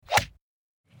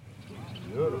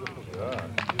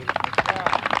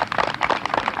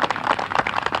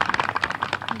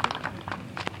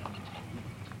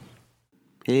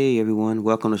Hey everyone,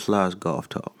 welcome to Sly's Golf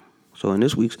Talk. So in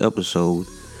this week's episode,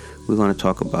 we're going to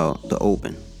talk about the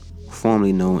Open,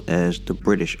 formerly known as the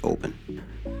British Open.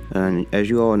 And as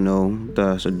you all know,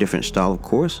 that's a different style of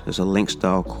course. It's a link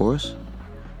style course.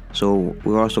 So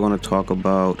we're also going to talk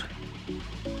about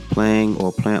playing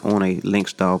on a link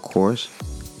style course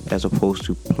as opposed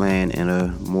to playing in a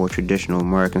more traditional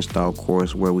American style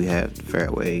course where we have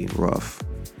fairway, rough.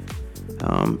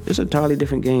 It's an entirely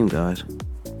different game, guys.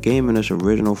 Game in its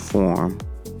original form,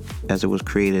 as it was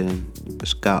created in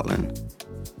Scotland,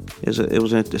 it's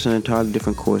an entirely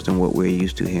different course than what we're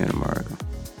used to here in America.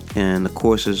 And the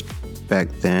courses back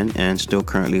then and still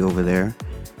currently over there,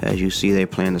 as you see, they're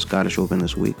playing the Scottish Open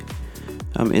this week.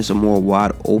 It's a more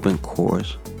wide open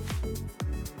course.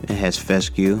 It has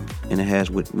fescue and it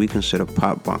has what we consider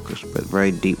pop bunkers, but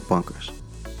very deep bunkers.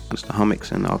 It's the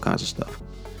hummocks and all kinds of stuff.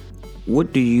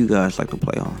 What do you guys like to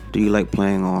play on? Do you like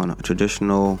playing on a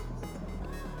traditional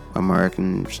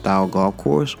American style golf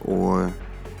course, or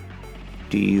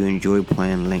do you enjoy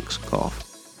playing links golf?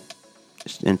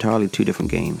 It's entirely two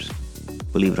different games,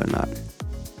 believe it or not.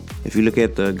 If you look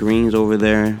at the greens over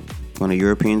there on the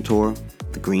European tour,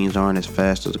 the greens aren't as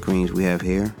fast as the greens we have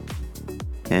here.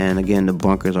 And again, the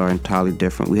bunkers are entirely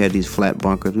different. We have these flat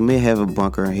bunkers. We may have a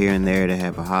bunker here and there that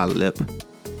have a high lip,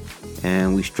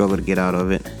 and we struggle to get out of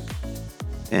it.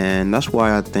 And that's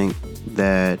why I think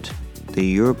that the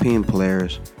European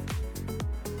players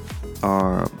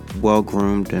are well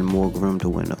groomed and more groomed to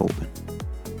win the Open.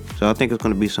 So I think it's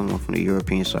going to be someone from the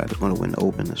European side that's going to win the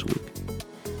Open this week.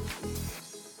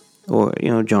 Or,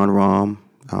 Jon Rahm.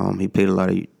 He played a lot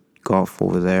of golf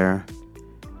over there.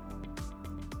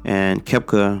 And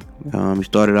Koepka, he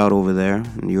started out over there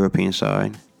on the European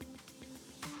side.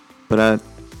 But I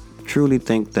truly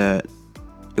think that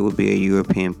it would be a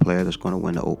European player that's going to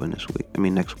win the Open next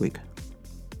week.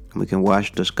 And we can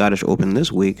watch the Scottish Open this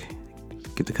week,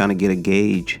 get a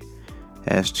gauge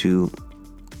as to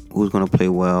who's going to play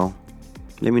well.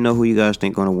 Let me know who you guys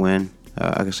think going to win.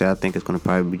 Like I said, I think it's going to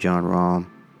probably be Jon Rahm,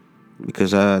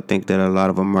 because I think that a lot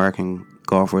of American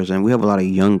golfers, and we have a lot of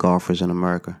young golfers in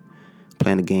America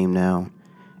playing the game now,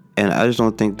 and I just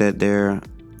don't think that they're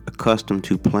accustomed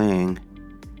to playing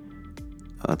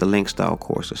the link style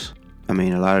courses. A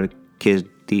lot of the kids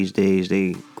these days,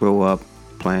 they grow up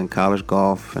playing college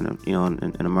golf and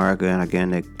in America, and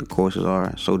again, the courses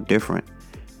are so different.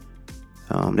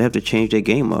 They have to change their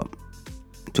game up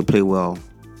to play well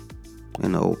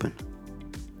in the Open.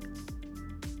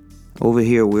 Over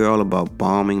here, we're all about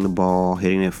bombing the ball,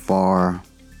 hitting it far,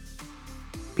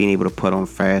 being able to putt on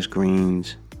fast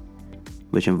greens,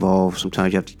 which involves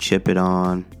sometimes you have to chip it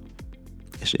on.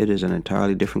 It is an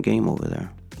entirely different game over there.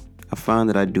 I find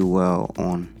that I do well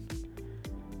on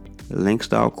link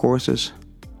style courses,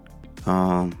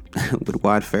 with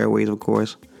wide fairways, of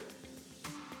course,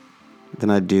 than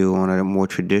I do on a more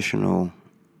traditional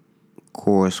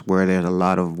course where there's a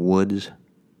lot of woods,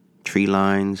 tree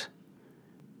lines.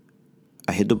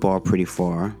 I hit the ball pretty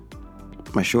far.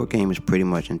 My short game is pretty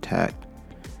much intact,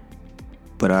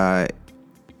 but I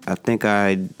think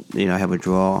I have a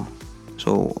draw.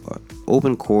 So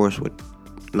open course with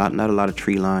not a lot of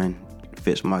tree line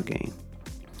fits my game.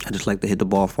 I just like to hit the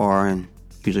ball far and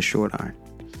use a short iron.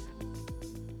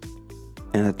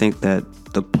 And I think that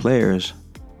the players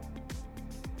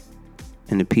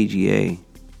in the PGA,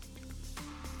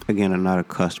 again, are not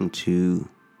accustomed to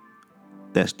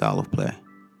that style of play.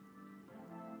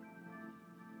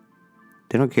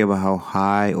 They don't care about how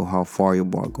high or how far your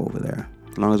ball go over there.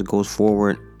 As long as it goes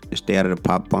forward, you stay out of the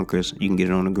pop bunkers, you can get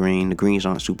it on the green. The greens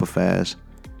aren't super fast,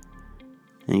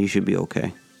 and you should be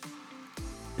okay.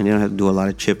 And they don't have to do a lot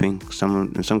of chipping.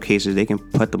 In some cases, they can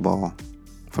putt the ball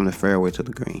from the fairway to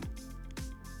the green.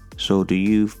 So do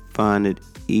you find it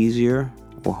easier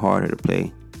or harder to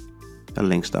play a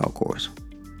link style course?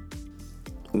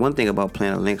 One thing about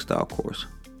playing a link style course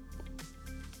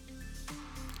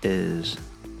is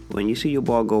when you see your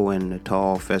ball go in the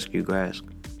tall fescue grass,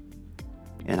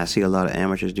 and I see a lot of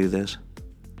amateurs do this,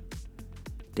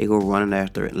 they go running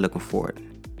after it, looking for it.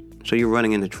 So you're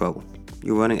running into trouble.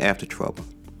 You're running after trouble.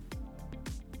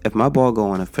 If my ball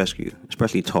go in a fescue,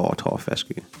 especially tall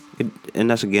fescue, and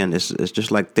that's again, it's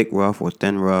just like thick rough or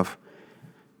thin rough.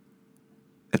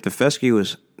 If the fescue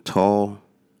is tall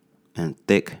and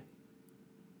thick,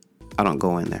 I don't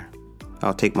go in there.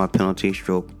 I'll take my penalty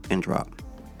stroke and drop.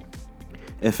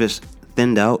 If it's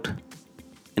thinned out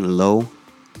and low,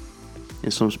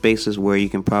 in some spaces where you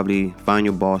can probably find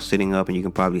your ball sitting up and you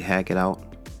can probably hack it out,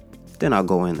 then I'll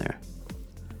go in there.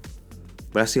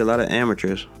 But I see a lot of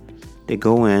amateurs, they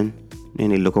go in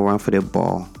and they look around for their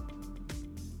ball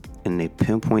and they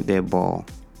pinpoint their ball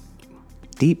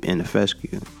deep in the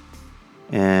fescue.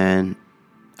 And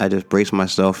I just brace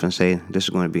myself and say, this is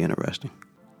going to be interesting.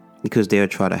 Because they'll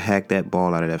try to hack that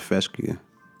ball out of that fescue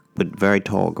with very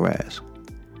tall grass.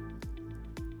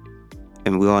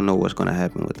 And we all know what's going to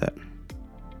happen with that.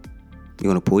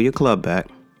 You're going to pull your club back.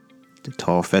 The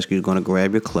tall fescue is going to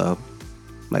grab your club.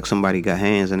 Like somebody got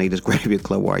hands and they just grab your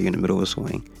club while you're in the middle of a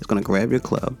swing. It's going to grab your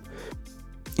club.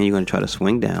 And you're going to try to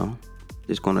swing down.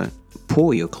 It's going to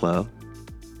pull your club,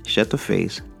 shut the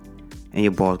face, and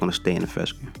your ball is going to stay in the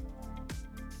fescue.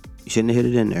 You shouldn't have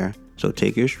hit it in there. So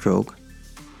take your stroke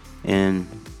and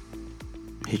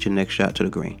hit your next shot to the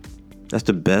green. That's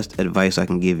the best advice I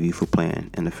can give you for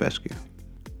playing in the fescue.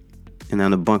 And now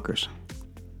the bunkers.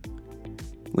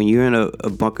 When you're in a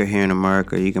bunker here in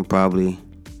America, you can probably,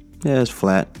 it's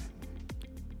flat.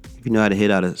 If you know how to hit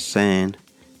out of sand,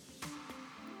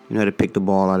 you know how to pick the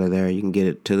ball out of there, you can get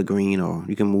it to the green, or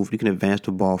you can advance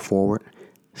the ball forward.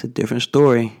 It's a different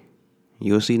story.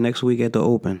 You'll see next week at the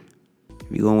Open.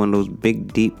 If you go in one of those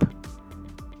big, deep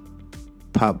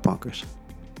pop bunkers,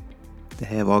 they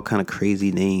have all kind of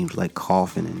crazy names like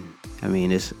Coffin,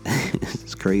 and it's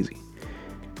it's crazy.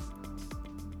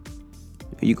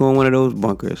 You go in one of those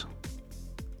bunkers,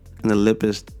 and the lip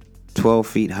is 12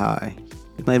 feet high.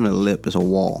 It's not even a lip, it's a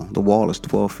wall. The wall is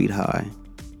 12 feet high.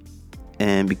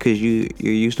 And because you're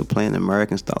used to playing the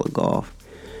American style of golf,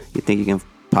 you think you can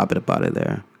pop it up out of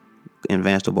there,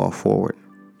 advance the ball forward,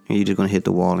 and you're just going to hit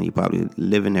the wall, and you probably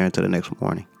live in there until the next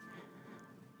morning.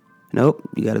 Nope,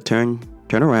 you got to turn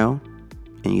around,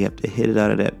 and you have to hit it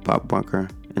out of that pop bunker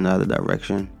in the other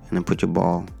direction, and then put your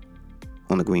ball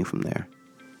on the green from there.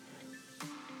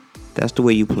 That's the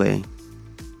way you play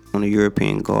on a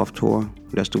European golf tour.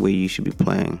 That's the way you should be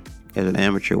playing as an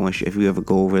amateur. If you ever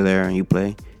go over there and you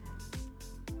play,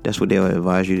 that's what they'll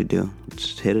advise you to do.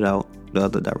 Just hit it out the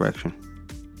other direction.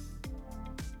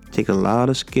 Take a lot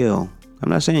of skill. I'm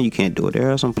not saying you can't do it.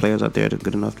 There are some players out there that are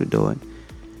good enough to do it.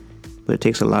 But it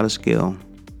takes a lot of skill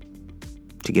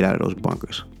to get out of those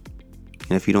bunkers.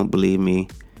 And if you don't believe me,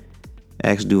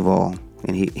 ask Duval,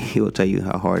 and he will tell you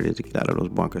how hard it is to get out of those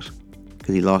bunkers.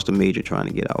 Because he lost a major trying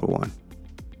to get out of one.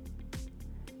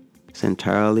 It's an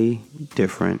entirely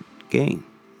different game.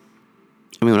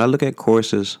 I mean, when I look at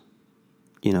courses,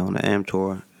 on the Am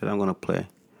Tour that I'm going to play,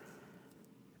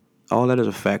 all that is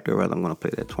a factor whether I'm going to play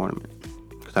that tournament.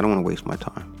 Because I don't want to waste my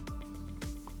time.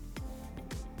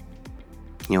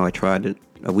 I tried it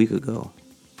a week ago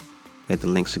at the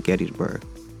Links of Gettysburg.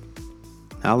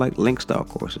 I like link style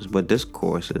courses, but this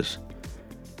course is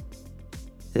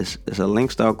it's a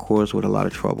link style course with a lot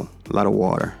of trouble, a lot of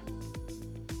water.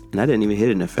 And I didn't even hit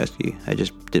it in the fescue. I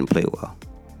just didn't play well.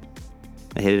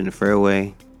 I hit it in the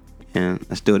fairway, and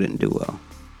I still didn't do well.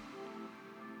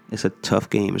 It's a tough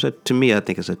game. To me, I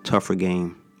think it's a tougher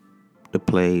game to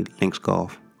play links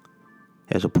golf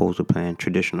as opposed to playing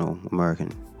traditional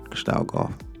American style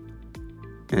golf.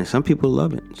 And some people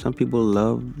love it. Some people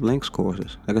love links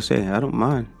courses. Like I said, I don't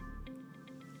mind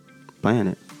playing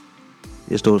it.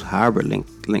 It's those hybrid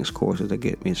links courses that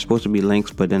get me. It's supposed to be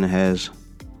links, but then it has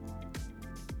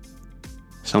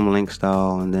some link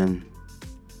style and then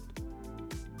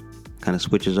kind of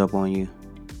switches up on you.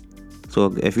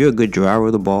 So if you're a good driver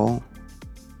of the ball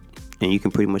and you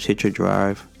can pretty much hit your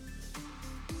drive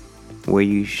where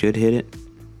you should hit it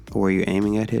or where you're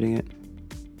aiming at hitting it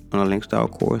on a link style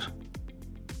course,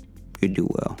 you do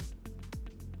well.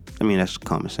 I mean, that's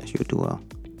common sense. You'll do well.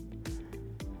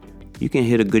 You can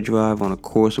hit a good drive on a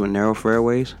course with narrow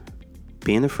fairways,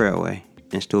 be in the fairway,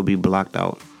 and still be blocked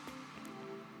out.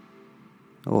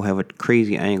 Or have a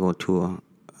crazy angle to a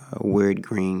weird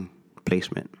green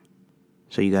placement.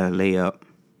 So you gotta lay up,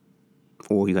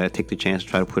 or you gotta take the chance to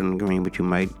try to put it in the green, but you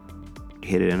might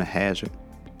hit it in a hazard.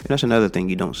 And that's another thing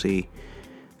you don't see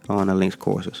on the links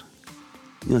courses.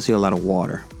 You don't see a lot of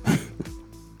water.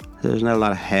 There's not a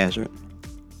lot of hazard.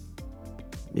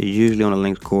 It's usually on the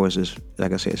links courses,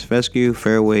 like I said, it's fescue,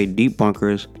 fairway, deep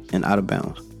bunkers, and out of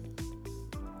bounds.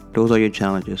 Those are your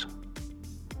challenges.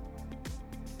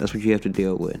 That's what you have to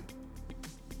deal with.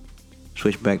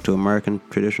 Switch back to American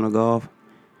traditional golf.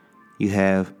 You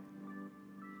have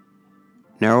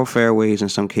narrow fairways in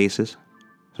some cases.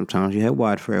 Sometimes you have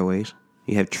wide fairways.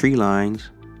 You have tree lines.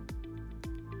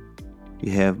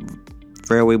 You have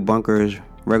fairway bunkers,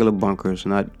 regular bunkers,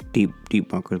 not deep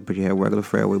bunkers, but you have regular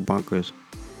fairway bunkers.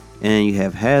 And you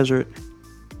have hazard.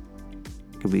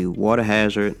 It can be water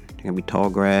hazard. It can be tall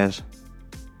grass.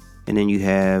 And then you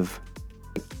have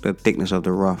the thickness of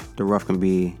the rough. The rough can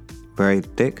be very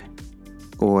thick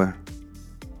or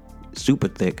super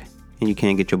thick, and you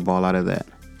can't get your ball out of that.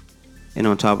 And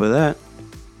on top of that,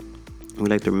 we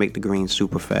like to make the green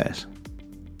super fast.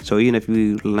 So even if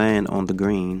you land on the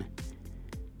green,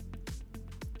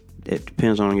 it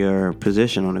depends on your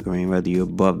position on the green, whether you're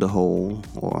above the hole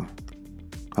or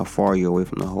how far you're away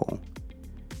from the hole.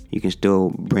 You can still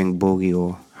bring bogey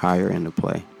or higher into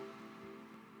play.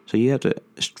 So you have to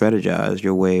strategize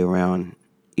your way around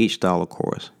each style of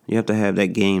course. You have to have that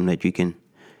game that you can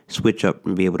switch up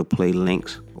and be able to play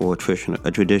links or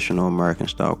a traditional American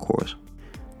style course.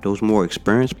 Those more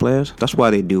experienced players, that's why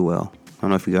they do well. I don't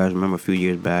know if you guys remember a few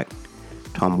years back,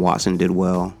 Tom Watson did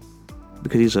well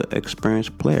because he's an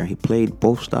experienced player. He played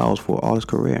both styles for all his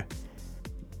career.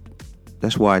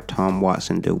 That's why Tom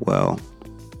Watson did well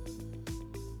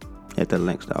at the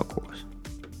link style course.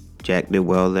 Jack did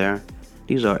well there.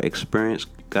 These are experienced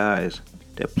guys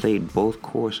that played both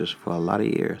courses for a lot of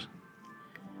years.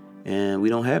 And we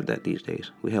don't have that these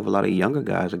days. We have a lot of younger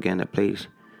guys, again, that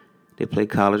play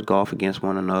college golf against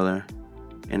one another,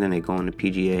 and then they go into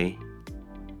PGA,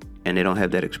 and they don't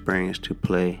have that experience to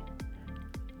play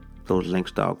those link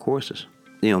style courses.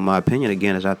 My opinion,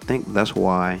 again, is I think that's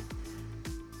why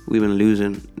we've been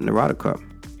losing the Ryder Cup,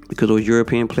 because those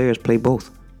European players play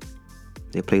both.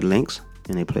 They play links,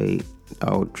 and they play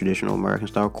our traditional American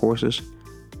style courses.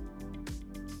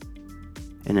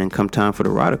 And then come time for the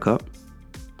Ryder Cup,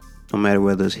 no matter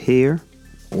whether it's here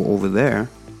or over there,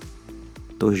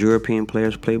 those European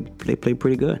players play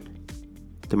pretty good.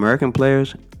 The American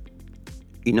players,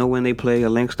 when they play a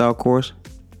link style course?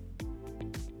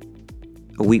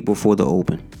 A week before the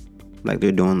Open, like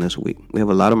they're doing this week. We have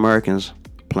a lot of Americans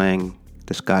playing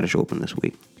the Scottish Open this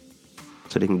week,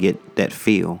 so they can get that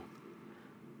feel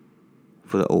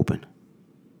for the Open.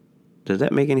 Does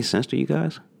that make any sense to you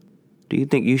guys? Do you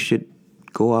think you should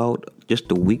go out just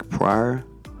the week prior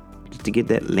just to get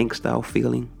that link style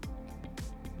feeling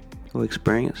or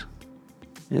experience?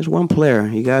 And there's one player,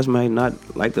 you guys might not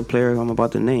like the player I'm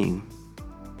about to name.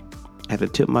 I have to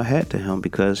tip my hat to him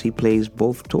because he plays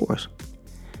both tours.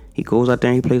 He goes out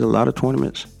there and he plays a lot of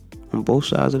tournaments on both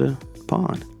sides of the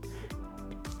pond.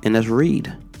 And that's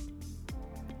Reed.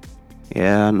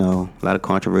 Yeah, I know, a lot of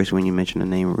controversy when you mention the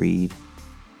name Reed.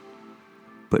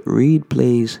 But Reed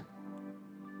plays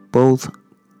both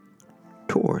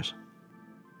tours.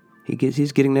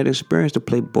 He's getting that experience to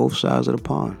play both sides of the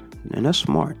pond. And that's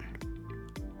smart.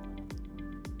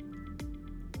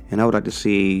 And I would like to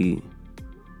see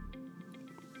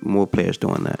more players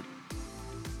doing that.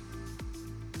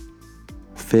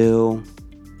 Phil,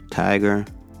 Tiger,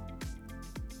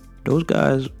 those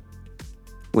guys,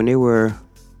 when they were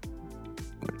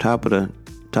top of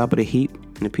the heap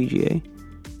in the PGA,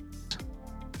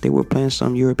 they were playing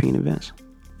some European events.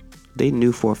 They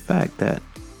knew for a fact that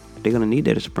they're going to need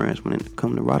that experience when it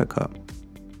comes to Ryder Cup.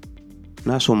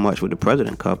 Not so much with the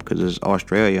President Cup because it's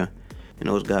Australia and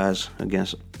those guys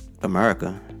against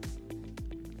America.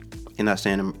 I'm not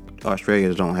saying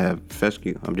Australians don't have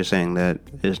fescue. I'm just saying that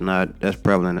it's not as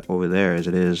prevalent over there as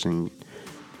it is in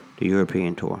the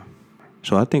European tour.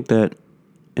 So I think that,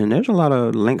 and there's a lot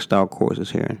of link style courses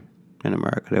here in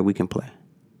America that we can play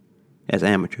as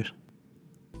amateurs.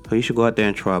 So you should go out there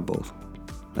and try both.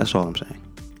 That's all I'm saying.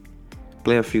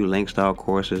 Play a few link style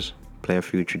courses, play a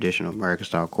few traditional American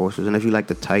style courses, and if you like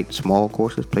the tight, small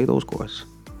courses, play those courses.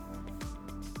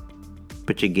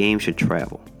 But your game should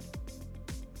travel.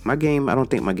 I don't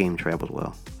think my game travels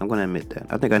well. I'm going to admit that.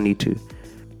 I think I need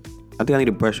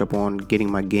to brush up on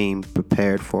getting my game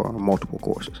prepared for multiple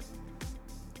courses.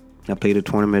 I played a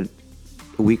tournament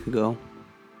a week ago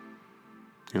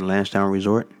in Lansdowne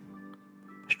Resort.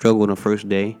 Struggled on the first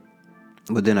day,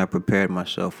 but then I prepared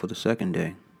myself for the second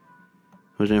day.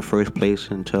 I was in first place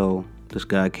until this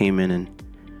guy came in and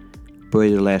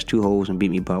birdied the last two holes and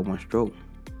beat me by one stroke.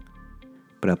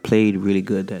 But I played really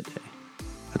good that day.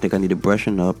 I think I need to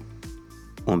brushing up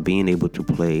on being able to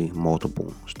play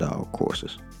multiple style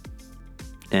courses.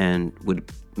 And with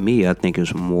me, I think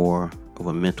it's more of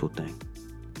a mental thing.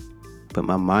 But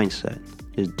my mindset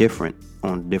is different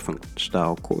on different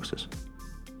style courses.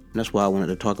 And that's why I wanted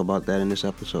to talk about that in this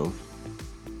episode.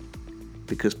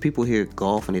 Because people hear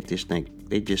golf and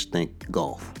they just think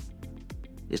golf.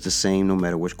 It's the same no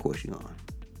matter which course you're on.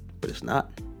 But it's not.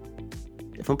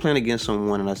 If I'm playing against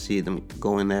someone and I see them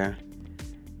go in there,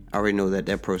 I already know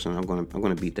that person, I'm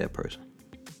gonna beat that person.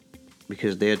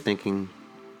 Because they're thinking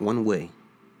one way.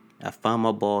 I find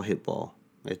my ball, hit ball,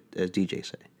 as DJ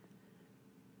say.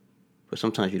 But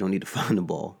sometimes you don't need to find the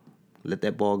ball. Let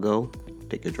that ball go,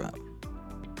 take a drop.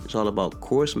 It's all about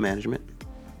course management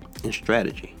and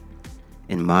strategy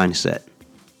and mindset.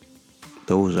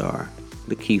 Those are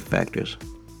the key factors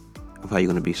of how you're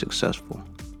going to be successful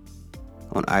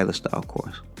on either style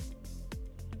course.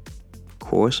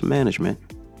 Course management,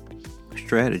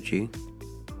 strategy,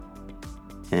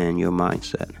 and your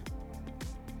mindset.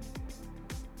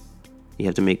 You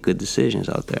have to make good decisions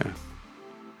out there.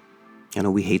 I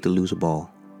know we hate to lose a ball,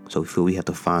 so we feel we have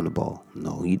to find the ball.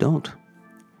 No, you don't.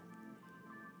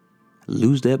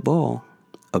 Lose that ball.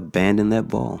 Abandon that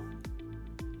ball.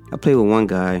 I played with one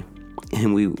guy,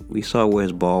 and we saw where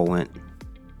his ball went,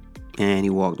 and he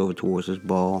walked over towards his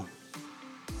ball,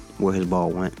 where his ball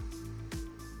went.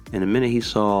 And the minute he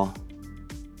saw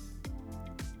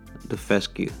the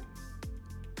fescue,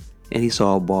 and he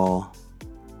saw a ball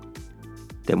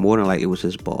that more than likely it was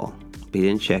his ball, but he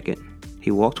didn't check it. He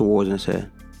walked towards it and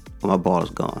said, "Oh, my ball is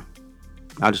gone.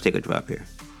 I'll just take a drop here."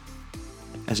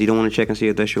 I said, "You don't want to check and see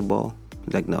if that's your ball?"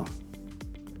 He's like, "No.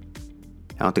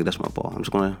 I don't think that's my ball. I'm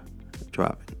just going to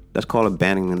drop it." That's called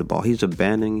abandoning the ball. He's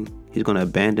going to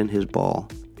abandon his ball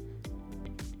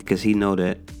because he know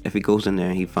that if he goes in there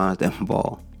and he finds that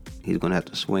ball, he's going to have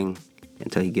to swing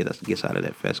until he gets out of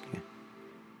that fescue.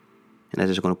 And that's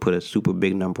just going to put a super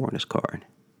big number on his card.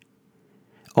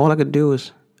 All I could do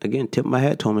is, again, tip my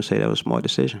hat to him and say that was a smart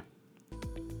decision.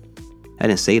 I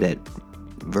didn't say that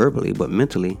verbally, but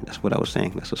mentally, that's what I was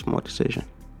saying. That's a smart decision.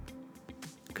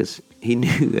 Because he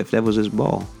knew if that was his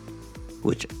ball,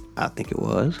 which I think it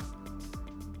was,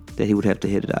 that he would have to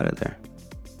hit it out of there.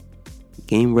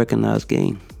 Game recognized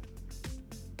game.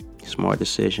 Smart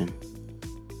decision.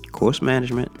 Course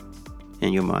management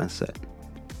and your mindset.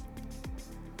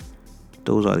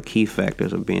 Those are the key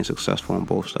factors of being successful on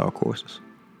both style courses.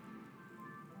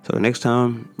 So the next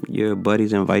time your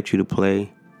buddies invite you to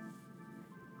play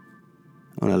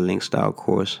on a link style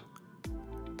course,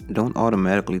 don't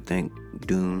automatically think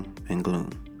doom and gloom.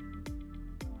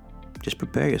 Just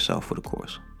prepare yourself for the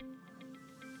course.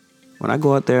 When I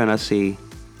go out there and I see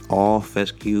all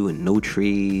fescue and no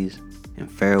trees and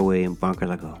fairway and bunkers,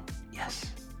 I go, yes.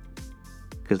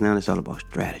 Because now it's all about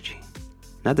strategy.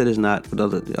 Not that it's not for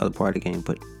the other part of the game,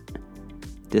 but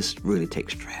this really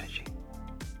takes strategy.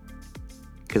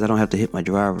 Because I don't have to hit my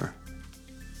driver.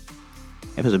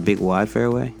 If it's a big wide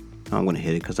fairway, I'm going to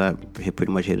hit it because I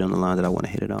pretty much hit it on the line that I want to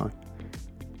hit it on.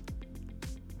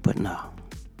 But no.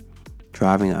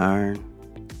 Driving iron,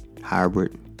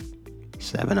 hybrid,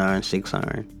 7-iron,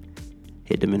 6-iron.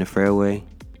 Hit them in the fairway,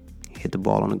 hit the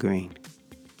ball on the green.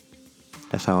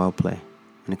 That's how I'll play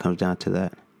when it comes down to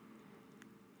that.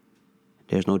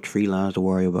 There's no tree lines to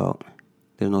worry about.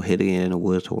 There's no hitting it in the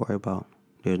woods to worry about.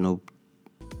 There's no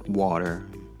water.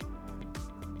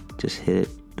 Just hit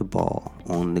the ball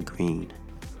on the green.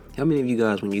 How many of you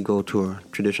guys, when you go to a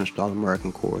traditional style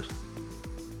American course,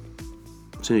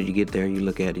 as soon as you get there, you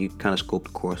look at it, you kind of scope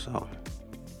the course out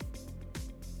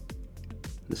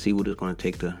to see what it's going to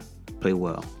take to play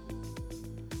well?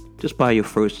 Just by your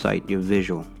first sight, your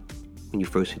visual, when you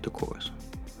first hit the course.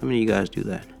 How many of you guys do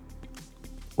that?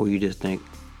 Or you just think,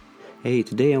 hey,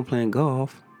 today I'm playing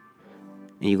golf,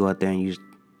 and you go out there and you're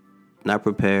not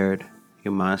prepared,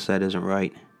 your mindset isn't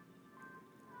right,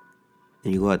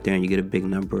 and you go out there and you get a big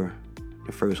number,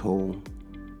 the first hole,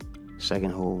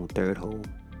 second hole, third hole,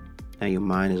 and your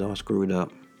mind is all screwed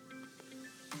up,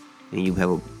 and you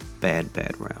have a bad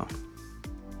round.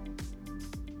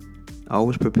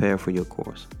 Always prepare for your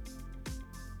course.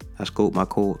 I scope my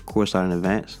course out in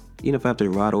advance. Even if I have to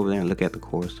ride over there and look at the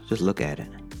course, just look at it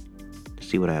to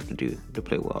see what I have to do to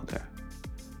play well there.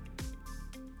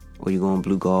 Or you go on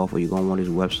Blue Golf, or you go on one of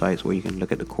these websites where you can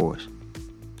look at the course.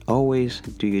 Always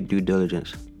do your due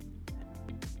diligence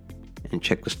and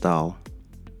check the style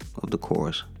of the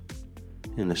course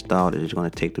and the style that it's going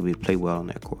to take to play well on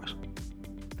that course.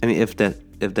 I mean, if that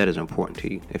is important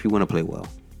to you, if you want to play well,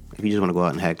 if you just want to go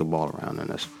out and hack the ball around, then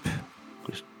just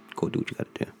go do what you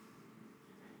got to do.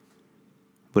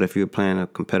 But if you're playing a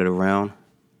competitive round,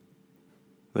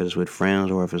 whether it's with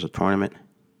friends or if it's a tournament,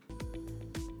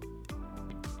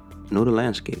 know the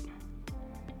landscape.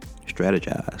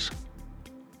 Strategize.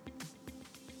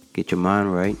 Get your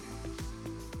mind right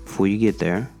before you get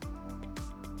there.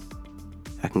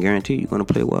 I can guarantee you're going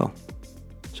to play well.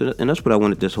 And that's what I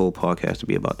wanted this whole podcast to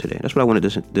be about today. That's what I wanted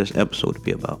this episode to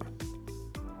be about.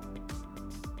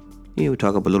 Yeah, we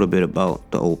talk a little bit about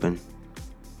the Open.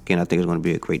 Again, I think it's going to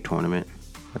be a great tournament.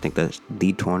 I think that's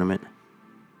the tournament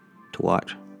to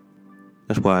watch.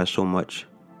 That's why so much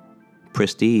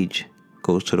prestige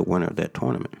goes to the winner of that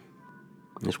tournament.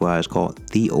 That's why it's called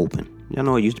the Open. I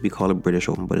know it used to be called the British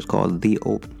Open, but it's called the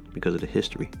Open because of the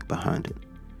history behind it.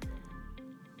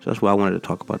 So that's why I wanted to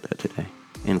talk about that today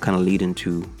and kind of lead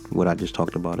into what I just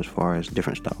talked about as far as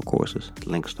different style courses,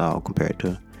 link style compared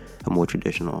to a more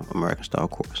traditional American style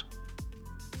course.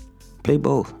 Play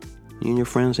both. You and your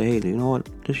friends say, hey, you know what?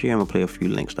 This year I'm going to play a few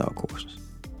link style courses.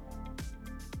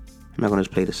 I'm not going to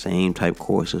just play the same type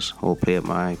courses or play at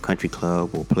my country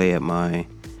club or play at my,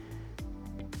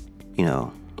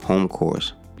 home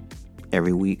course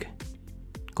every week.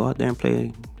 Go out there and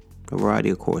play a variety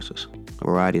of courses, a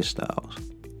variety of styles.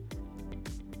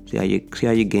 See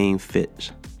how your game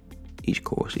fits each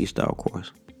course, each style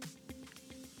course.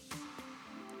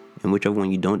 And whichever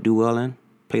one you don't do well in,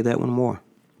 play that one more,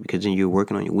 because then you're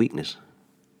working on your weakness.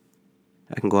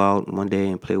 I can go out one day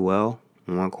and play well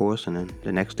in one course, and then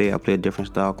the next day I play a different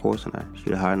style course and I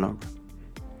shoot a higher number.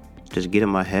 Just get in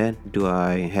my head. Do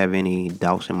I have any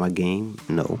doubts in my game?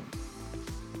 No.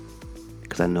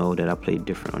 Because I know that I play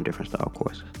different on different style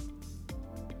courses.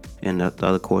 And the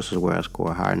other courses where I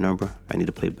score a higher number, I need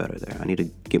to play better there. I need to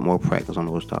get more practice on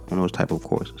those type of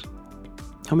courses.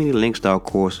 How many link style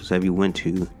courses have you went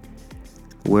to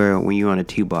where when you're on a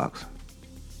tee box,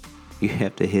 you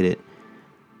have to hit it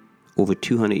over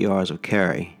 200 yards of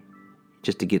carry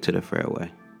just to get to the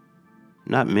fairway?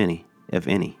 Not many, if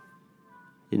any.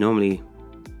 You normally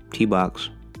tee box,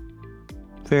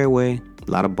 fairway,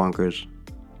 a lot of bunkers,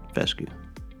 fescue.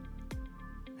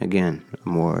 Again, a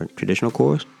more traditional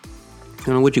course. I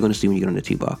don't know what you're going to see when you get on the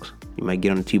tee box. You might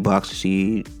get on the tee box to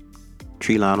see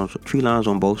tree lines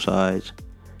on both sides,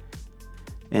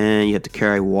 and you have to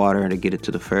carry water to get it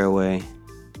to the fairway.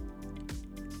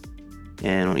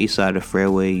 And on each side of the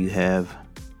fairway, you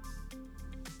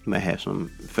might have some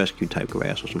fescue type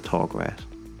grass or some tall grass.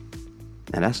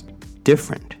 Now that's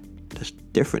different. That's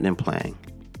different than playing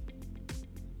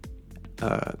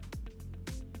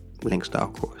link style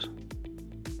course.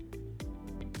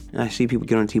 And I see people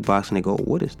get on the tee box and they go,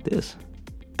 "What is this?"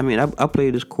 I mean, I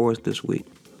played this course this week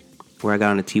where I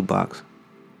got on the tee box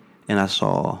and I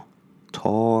saw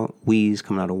tall weeds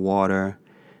coming out of water.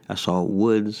 I saw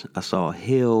woods. I saw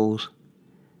hills.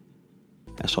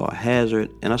 I saw a hazard,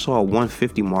 and I saw a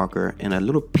 150 marker in a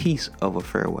little piece of a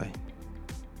fairway.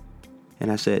 And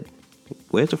I said,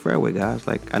 "Where's the fairway, guys?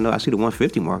 Like, I know I see the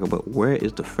 150 marker, but where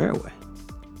is the fairway?"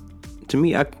 To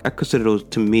me, I consider those,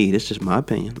 this is just my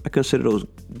opinion, I consider those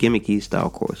gimmicky style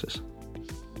courses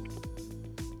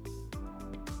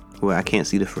where I can't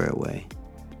see the fairway.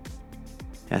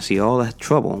 I see all that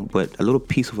trouble, but a little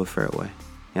piece of a fairway,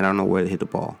 and I don't know where to hit the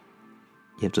ball.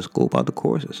 You have to scope out the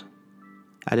courses.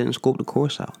 I didn't scope the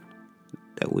course out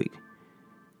that week,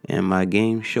 and my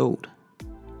game showed.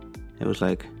 It was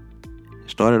like, it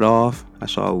started off, I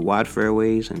saw wide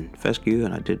fairways and fescue,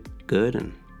 and I did good,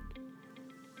 and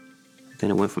then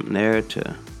it went from there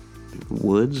to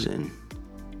woods and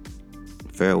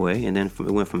fairway, and then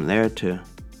it went from there to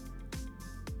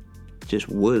just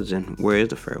woods and where is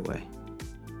the fairway.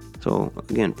 So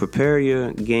again, prepare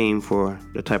your game for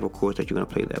the type of course that you're going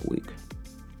to play that week.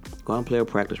 Go out and play a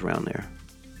practice round there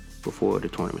before the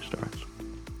tournament starts.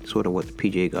 Sort of what the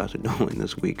PGA guys are doing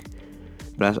this week.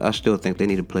 But I still think they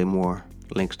need to play more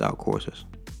link style courses,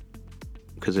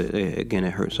 because it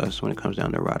hurts us when it comes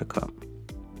down to Ryder Cup,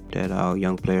 that our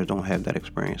young players don't have that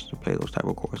experience to play those type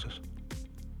of courses.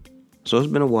 So it's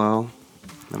been a while.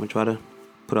 I'm going to try to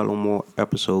put out a little more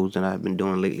episodes than I've been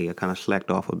doing lately. I kind of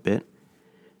slacked off a bit.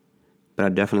 But I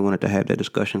definitely wanted to have that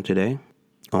discussion today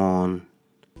on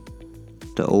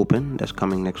the Open that's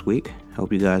coming next week. I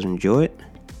hope you guys enjoy it.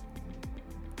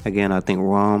 Again, I think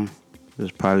Rahm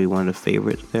is probably one of the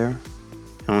favorites there,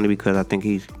 only because I think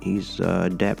he's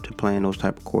adept to playing those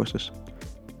type of courses.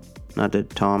 Not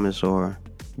that Thomas or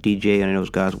DJ and those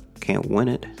guys can't win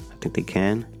it. I think they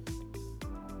can.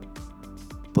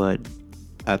 But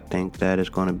I think that it's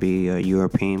going to be a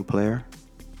European player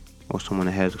or someone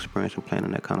that has experience in playing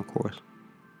on that kind of course.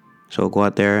 So go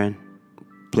out there and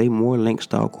play more link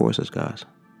style courses, guys.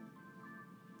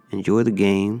 Enjoy the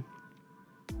game.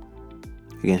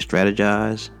 Again,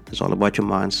 strategize. It's all about your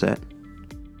mindset.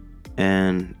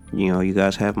 And, you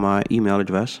guys have my email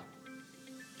address.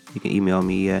 You can email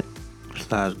me at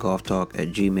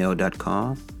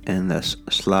slizegolftalk@gmail.com, and that's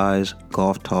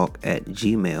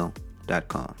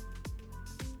slizegolftalk@gmail.com.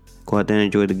 Go out there and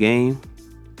enjoy the game.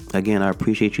 Again, I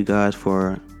appreciate you guys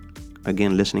for,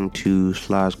 listening to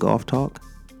Sly's Golf Talk.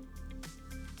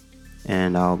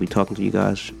 And I'll be talking to you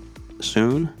guys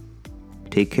soon.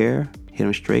 Take care. Hit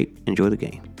them straight. Enjoy the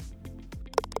game.